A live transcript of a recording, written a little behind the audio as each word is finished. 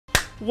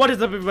What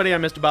is up, everybody?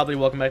 I'm Mr. Bobley.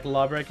 Welcome back to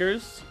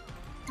LawBreakers,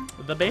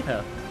 the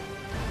beta.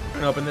 I'm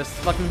gonna open this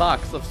fucking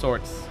box of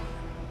sorts.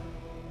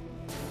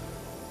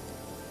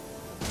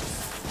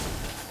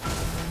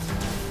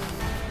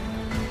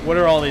 What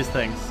are all these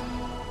things?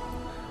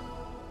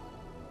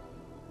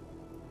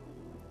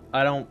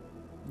 I don't.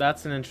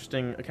 That's an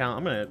interesting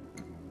account.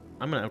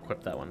 I'm gonna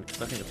equip that one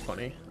because I think it's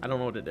funny. I don't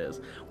know what it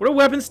is. What are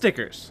weapon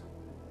stickers?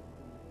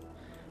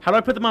 How do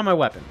I put them on my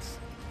weapons?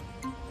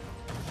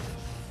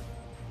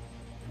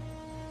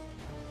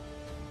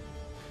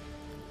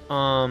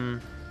 I'm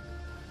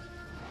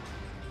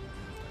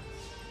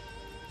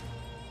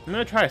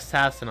gonna try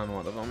assassin on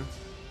one of them.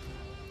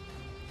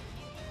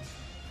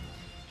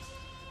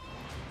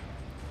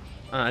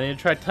 I need to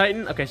try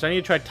Titan. Okay, so I need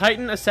to try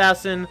Titan,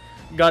 assassin,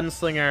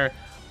 gunslinger.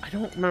 I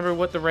don't remember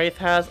what the Wraith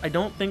has. I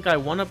don't think I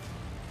want to.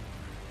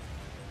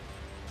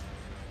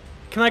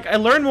 Can I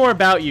learn more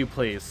about you,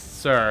 please,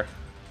 sir?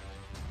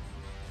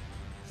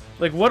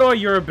 Like, what are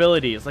your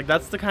abilities? Like,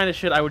 that's the kind of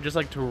shit I would just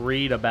like to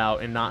read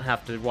about and not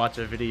have to watch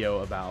a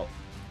video about.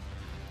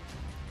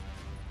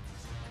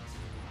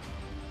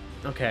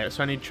 Okay,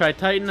 so I need to try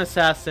Titan,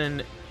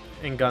 Assassin,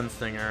 and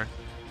Gunslinger.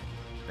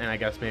 And I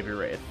guess maybe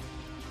Wraith.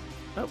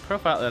 Oh,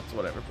 profile, that's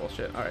whatever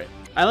bullshit. Alright.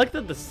 I like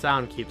that the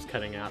sound keeps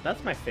cutting out.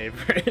 That's my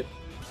favorite.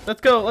 Let's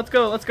go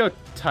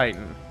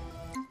Titan.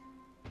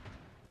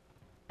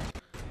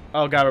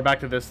 Oh god, we're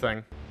back to this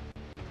thing.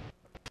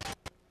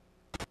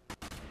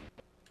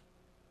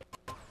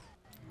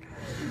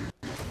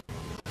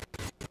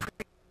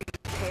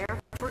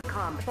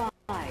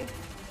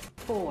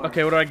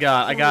 Okay, what do I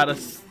got? I got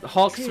a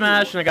Hulk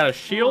smash and I got a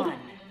shield.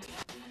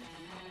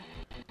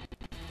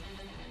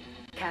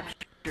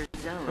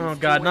 Oh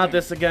god, not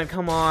this again.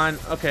 Come on.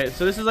 Okay,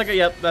 so this is like a,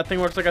 yep, that thing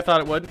works like I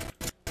thought it would.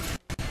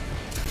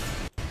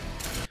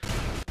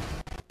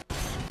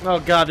 Oh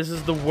god, this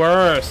is the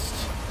worst.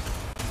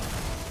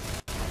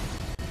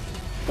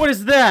 What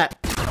is that?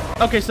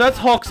 Okay, so that's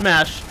Hulk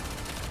smash.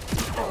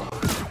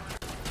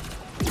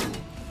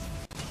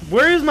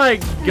 Where is my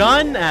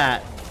gun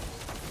at?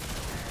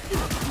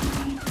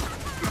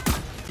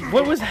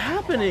 What was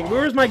happening?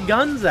 Where was my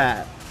guns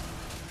at?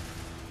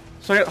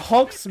 So I got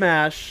Hulk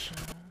smash.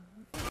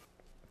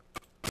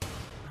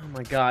 Oh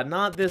my god,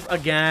 not this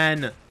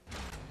again.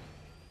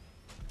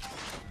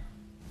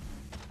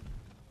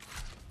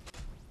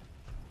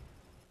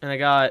 And I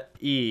got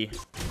E.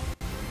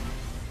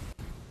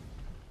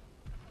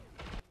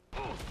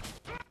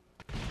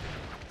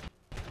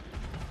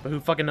 But who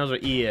fucking knows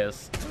what E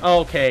is?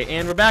 Okay,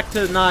 and we're back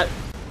to not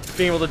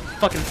being able to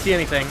fucking see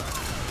anything.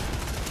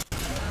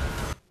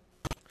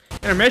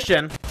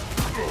 Intermission.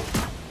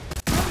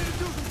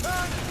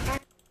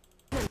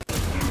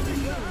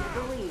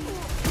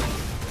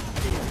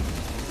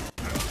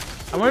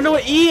 I want to know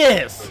what E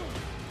is.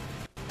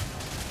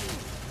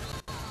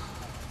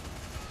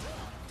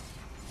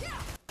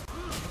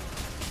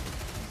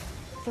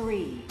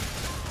 Three,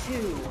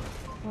 two,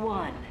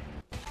 one.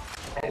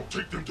 I'll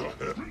take them to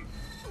heaven.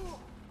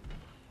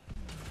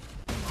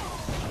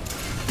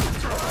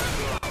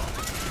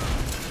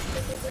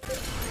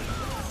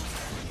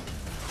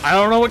 I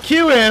don't know what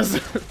Q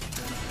is.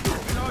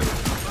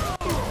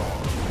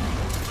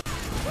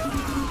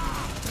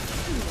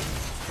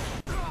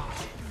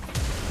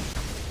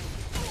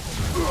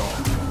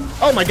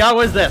 Oh my god,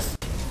 what is this?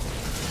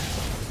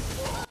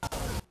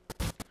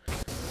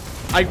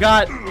 I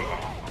got...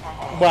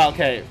 Well,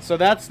 okay, so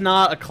that's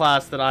not a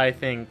class that I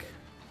think...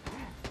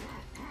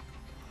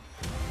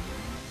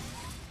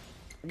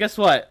 Guess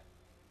what?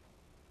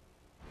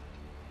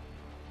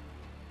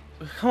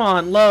 Come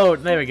on,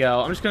 load. There we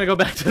go. I'm just gonna go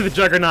back to the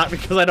Juggernaut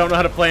because I don't know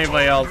how to play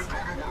anybody else.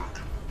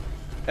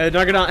 And the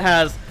Juggernaut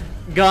has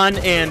gun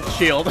and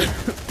shield.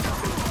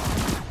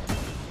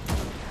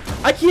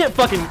 I can't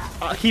fucking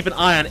keep an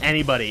eye on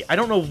anybody. I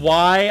don't know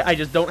why. I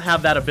just don't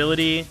have that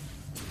ability.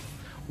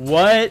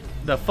 What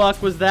the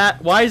fuck was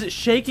that? Why is it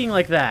shaking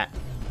like that?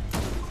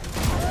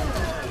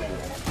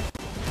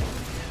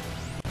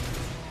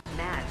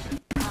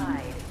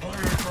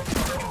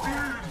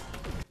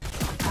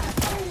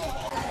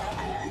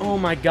 Oh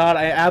my god,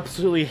 I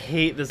absolutely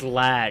hate this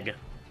lag.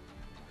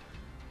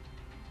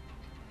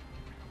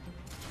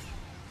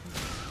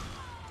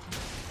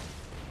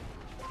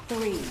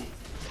 Three,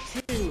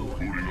 two,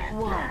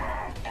 one.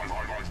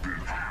 I've been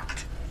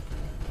hacked.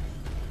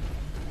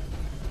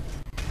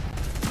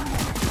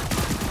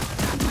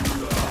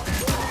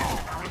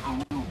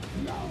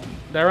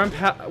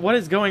 What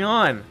is going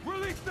on?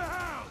 Release the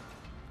hound.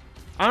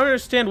 I don't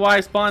understand why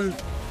I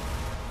spawned...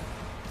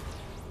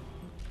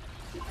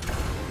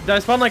 Did I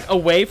spawn, like,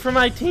 away from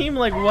my team?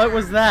 Like, what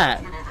was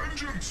that?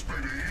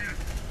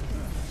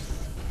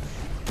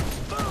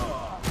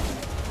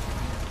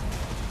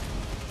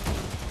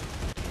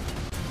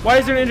 Why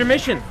is there an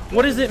intermission?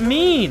 What does it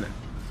mean?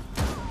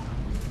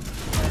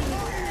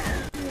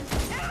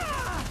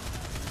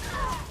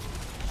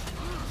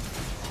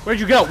 Where'd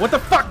you go? What the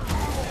fuck?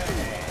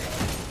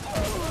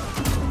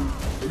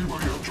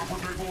 Anybody have jumper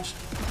tables?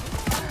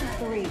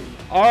 Three,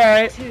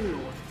 Alright.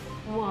 2,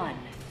 1.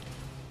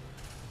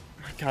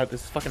 God,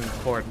 this is fucking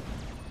bored.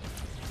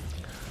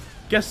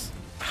 Guess,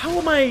 how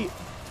am I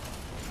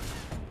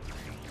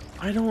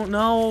don't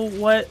know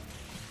what.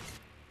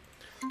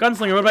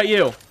 Gunslinger, what about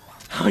you?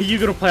 How are you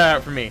gonna play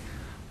out for me?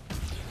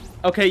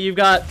 Okay, you've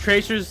got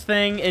Tracer's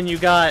thing, and you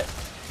got,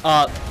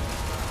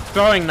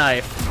 throwing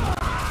knife.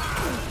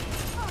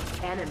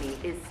 Enemy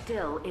is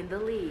still in the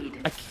lead.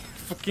 I can't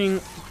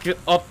fucking get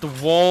up the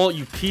wall,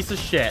 you piece of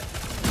shit.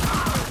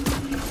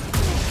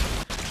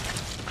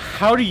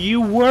 How do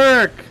you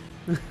work?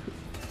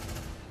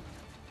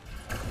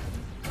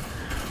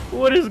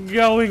 What is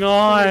going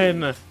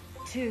on? 3,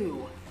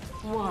 2,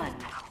 1.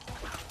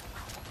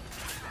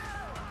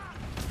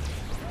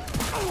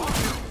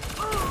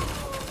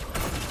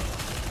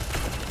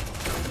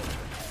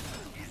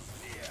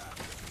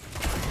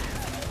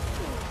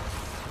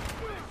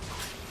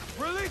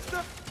 Release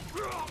the.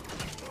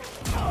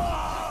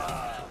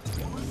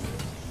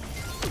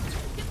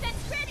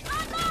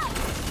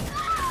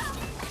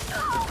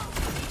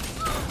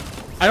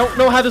 I don't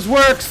know how this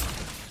works.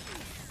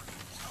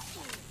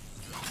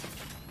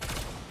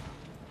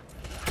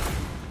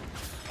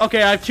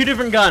 Okay, I have 2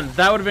 different guns.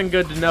 That would have been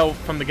good to know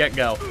from the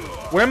get-go.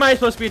 Where am I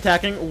supposed to be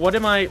attacking? What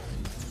am I...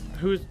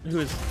 Who's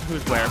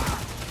where?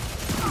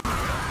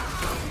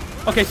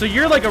 Okay, so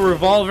you're like a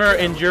revolver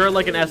and you're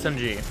like an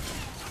SMG.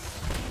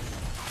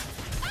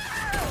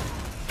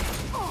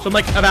 So I'm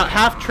like about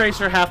half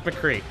Tracer, half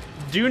McCree.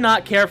 Do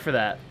not care for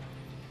that.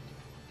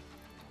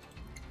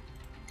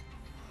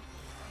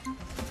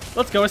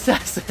 Let's go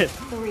Assassin.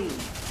 3,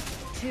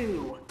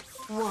 2,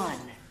 1.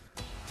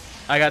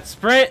 I got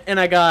Sprint and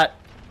I got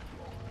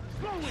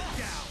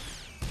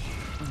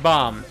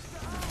Bomb.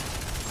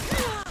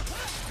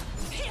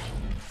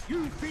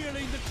 You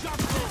feeling the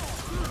jungle?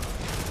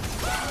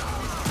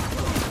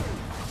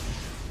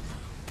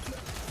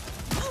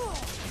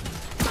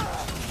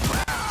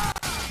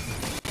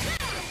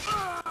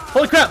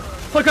 Holy crap!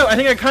 Holy crap! I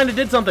think I kind of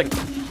did something.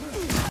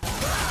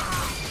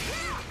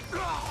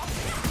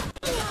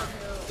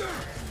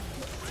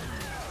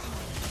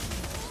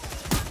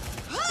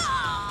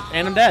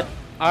 And I'm dead.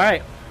 All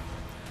right.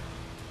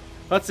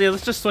 Let's see.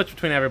 Let's just switch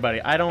between everybody.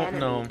 I don't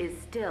know. Enemy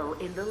is still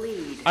in the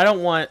lead. I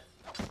don't want.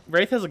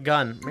 Wraith has a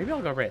gun. Maybe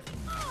I'll go Wraith.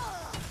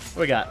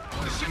 What we got?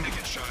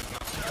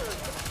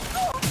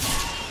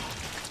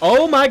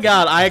 Oh my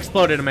god! I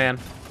exploded a man.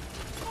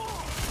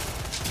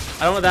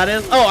 I don't know what that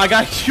is. Oh, I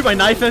gotta shoot my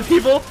knife at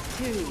people?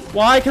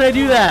 Why can I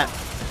do that?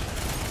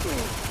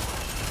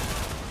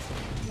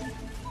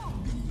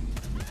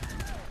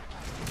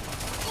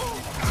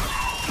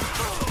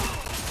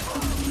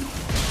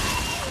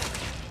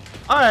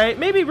 Alright,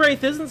 maybe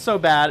Wraith isn't so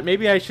bad.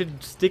 Maybe I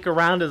should stick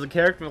around as a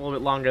character a little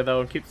bit longer,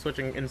 though, and keep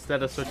switching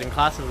instead of switching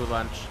classes a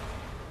bunch.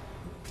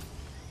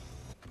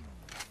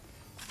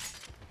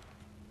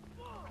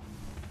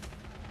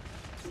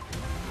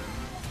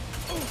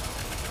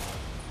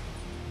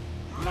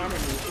 Enemy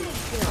is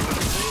still in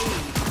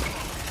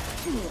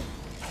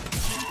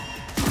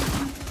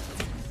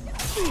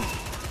the lead.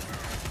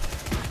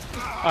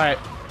 Alright.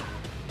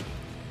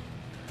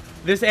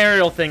 This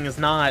aerial thing is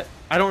not...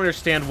 I don't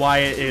understand why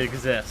it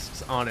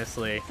exists,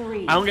 honestly.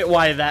 3, I don't get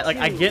why that... Like,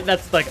 I 2, get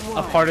that's, like, a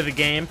 1. part of the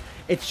game.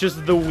 It's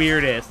just the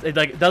weirdest. It,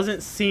 like,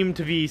 doesn't seem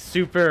to be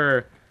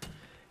super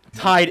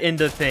tied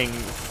into things.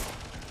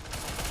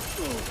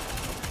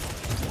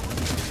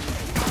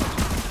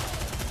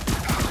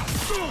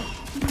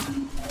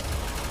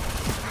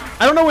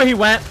 I don't know where he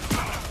went.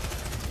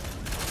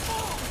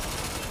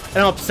 And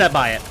I'm upset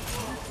by it.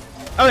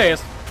 Oh, there he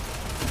is.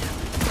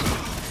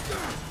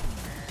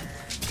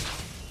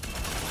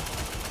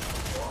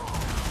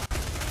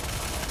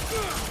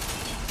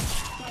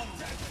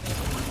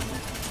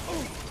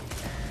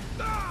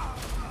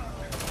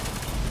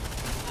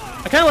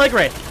 I kind of like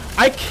Wraith.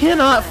 I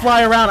cannot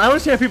fly around. I don't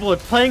understand how people are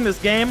playing this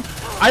game.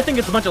 I think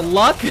it's a bunch of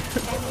luck. Enemy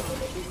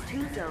is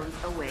 2 zones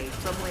away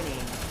from winning.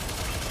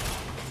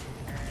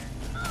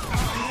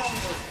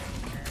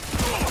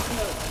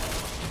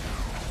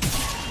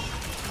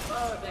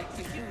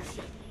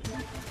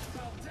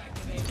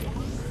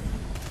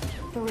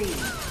 Three, 2,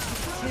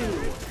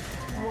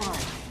 1.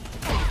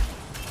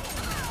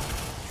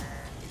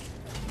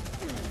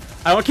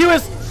 I don't Q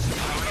is.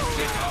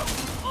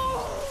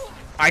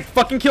 I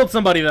fucking killed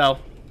somebody though.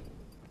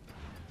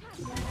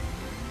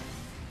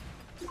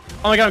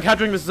 Oh my god, I'm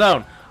capturing this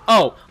zone.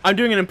 Oh, I'm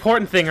doing an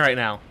important thing right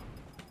now.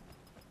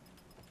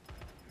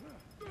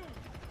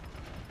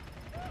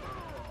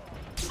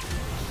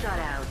 Shut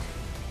out.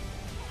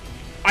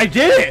 I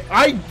did it!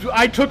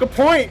 I took a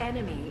point!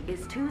 Enemy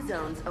is 2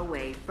 zones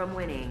away from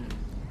winning.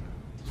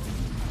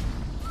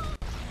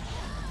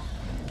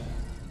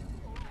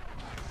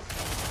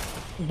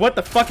 What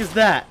the fuck is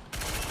that?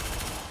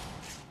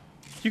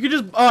 You could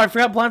just... Oh, I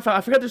forgot blind fire.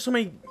 I forgot there's so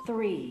many...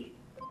 3,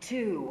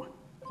 2,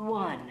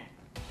 1.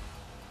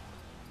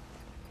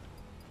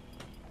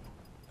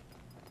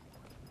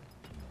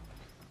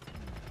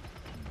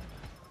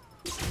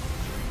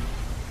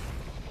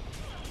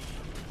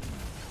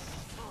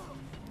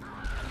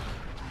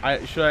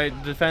 Should I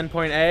defend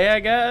point A, I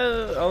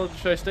guess? Oh,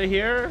 should I stay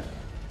here?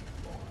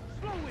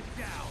 Slow it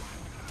down.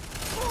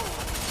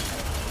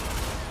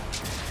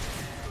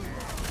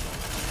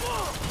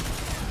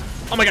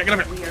 Oh my god, get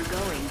over here. We are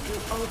going to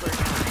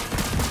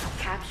overtime.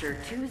 Capture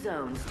 2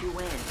 zones to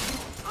win.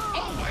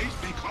 Always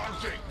be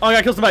closing. Oh, I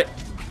gotta kill somebody.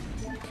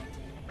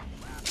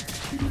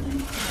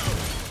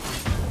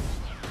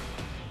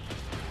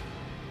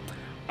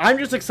 I'm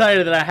just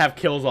excited that I have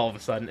kills all of a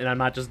sudden, and I'm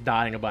not just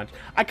dying a bunch.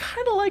 I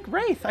kind of like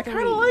Wraith. I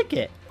kind of like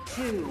it.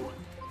 2,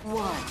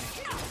 1.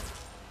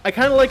 I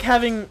kind of like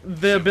having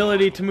the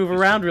ability to move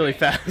around really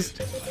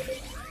fast.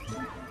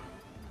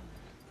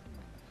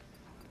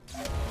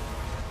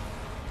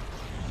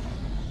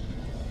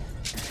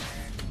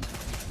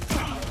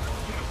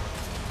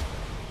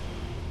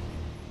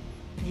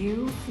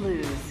 You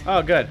lose.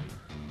 Oh, good.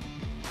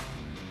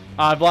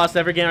 I've lost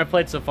every game I've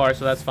played so far,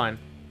 so that's fine.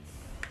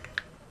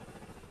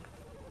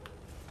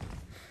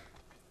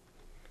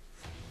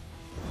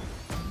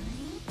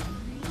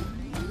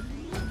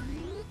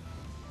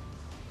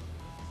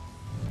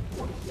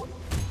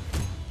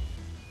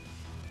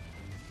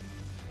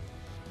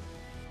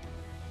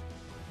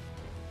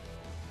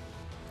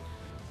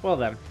 Well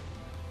then.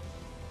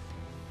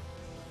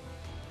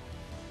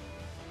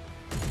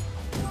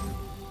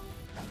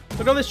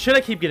 Look at all this shit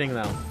I keep getting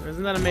though.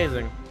 Isn't that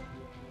amazing?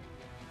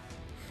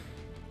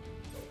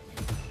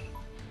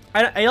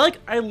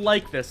 I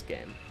like this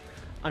game.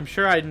 I'm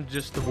sure I'm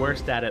just the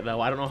worst at it though.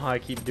 I don't know how I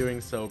keep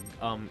doing so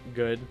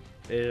good.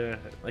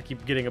 I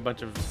keep getting a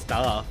bunch of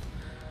stuff.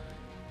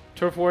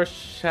 Turf Wars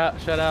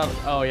shut out.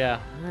 Oh yeah.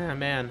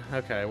 Man.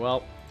 Okay.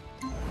 Well.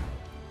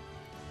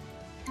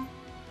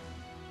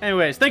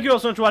 Anyways, thank you all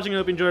so much for watching. I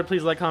hope you enjoyed.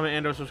 Please like, comment,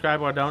 and/or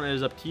subscribe, or don't. It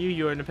is up to you.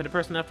 You are an independent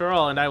person after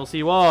all, and I will see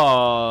you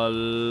all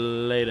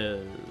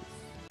later.